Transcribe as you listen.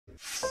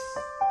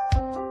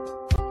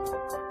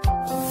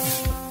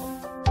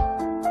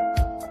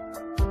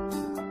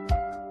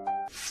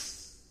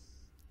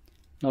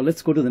Now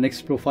let's go to the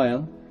next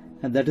profile,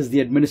 and that is the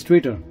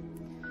administrator.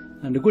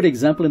 And a good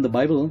example in the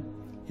Bible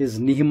is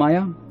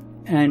Nehemiah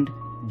and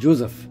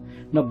Joseph.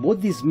 Now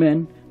both these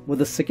men were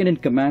the second in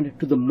command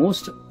to the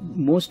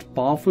most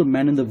powerful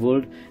man in the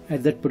world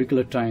at that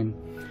particular time.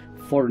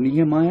 For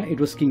Nehemiah, it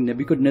was King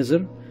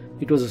Nebuchadnezzar.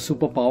 It was a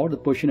superpower, the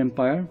Persian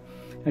Empire.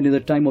 And in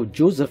the time of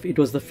Joseph, it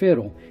was the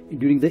Pharaoh,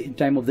 during the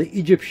time of the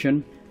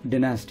Egyptian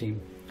dynasty.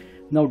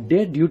 Now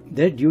their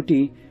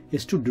duty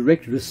is to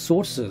direct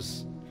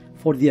resources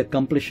for the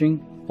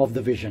accomplishing of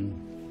the vision.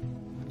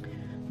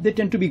 They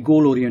tend to be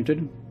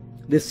goal-oriented.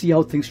 They see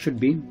how things should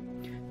be.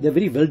 They're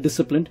very well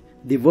disciplined.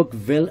 They work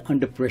well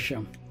under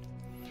pressure.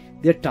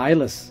 They're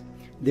tireless.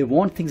 They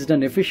want things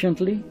done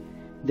efficiently.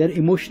 They're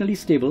emotionally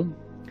stable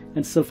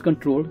and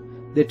self-controlled.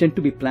 They tend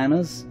to be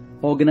planners,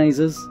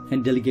 organizers,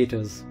 and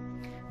delegators.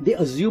 They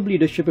assume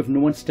leadership if no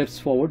one steps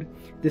forward.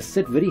 They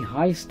set very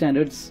high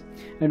standards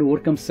and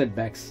overcome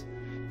setbacks.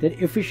 They're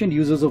efficient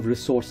users of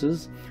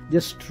resources. They're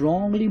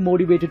strongly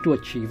motivated to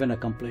achieve and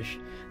accomplish.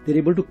 They're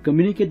able to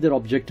communicate their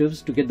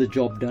objectives to get the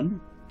job done.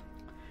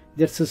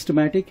 They're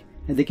systematic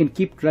and they can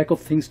keep track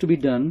of things to be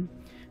done.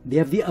 They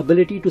have the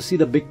ability to see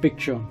the big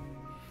picture.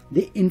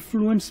 They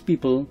influence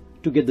people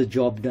to get the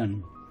job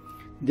done.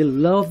 They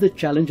love the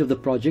challenge of the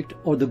project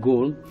or the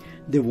goal.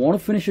 They want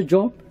to finish a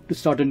job to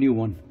start a new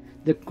one.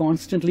 They're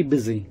constantly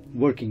busy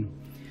working.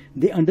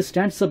 They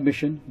understand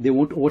submission. They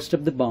won't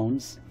overstep the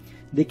bounds.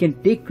 They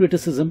can take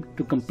criticism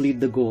to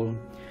complete the goal.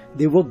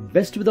 They work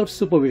best without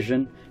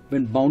supervision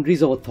when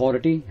boundaries of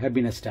authority have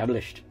been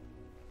established.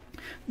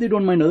 They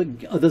don't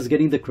mind others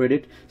getting the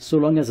credit so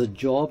long as a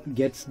job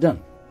gets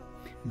done.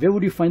 Where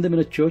would you find them in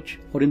a church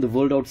or in the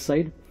world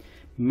outside?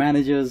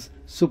 Managers,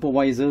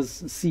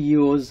 supervisors,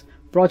 CEOs,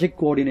 project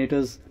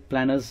coordinators,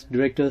 planners,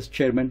 directors,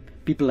 chairmen,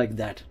 people like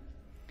that.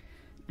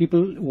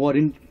 People who are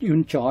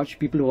in charge,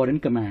 people who are in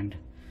command.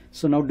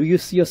 So now do you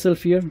see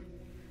yourself here?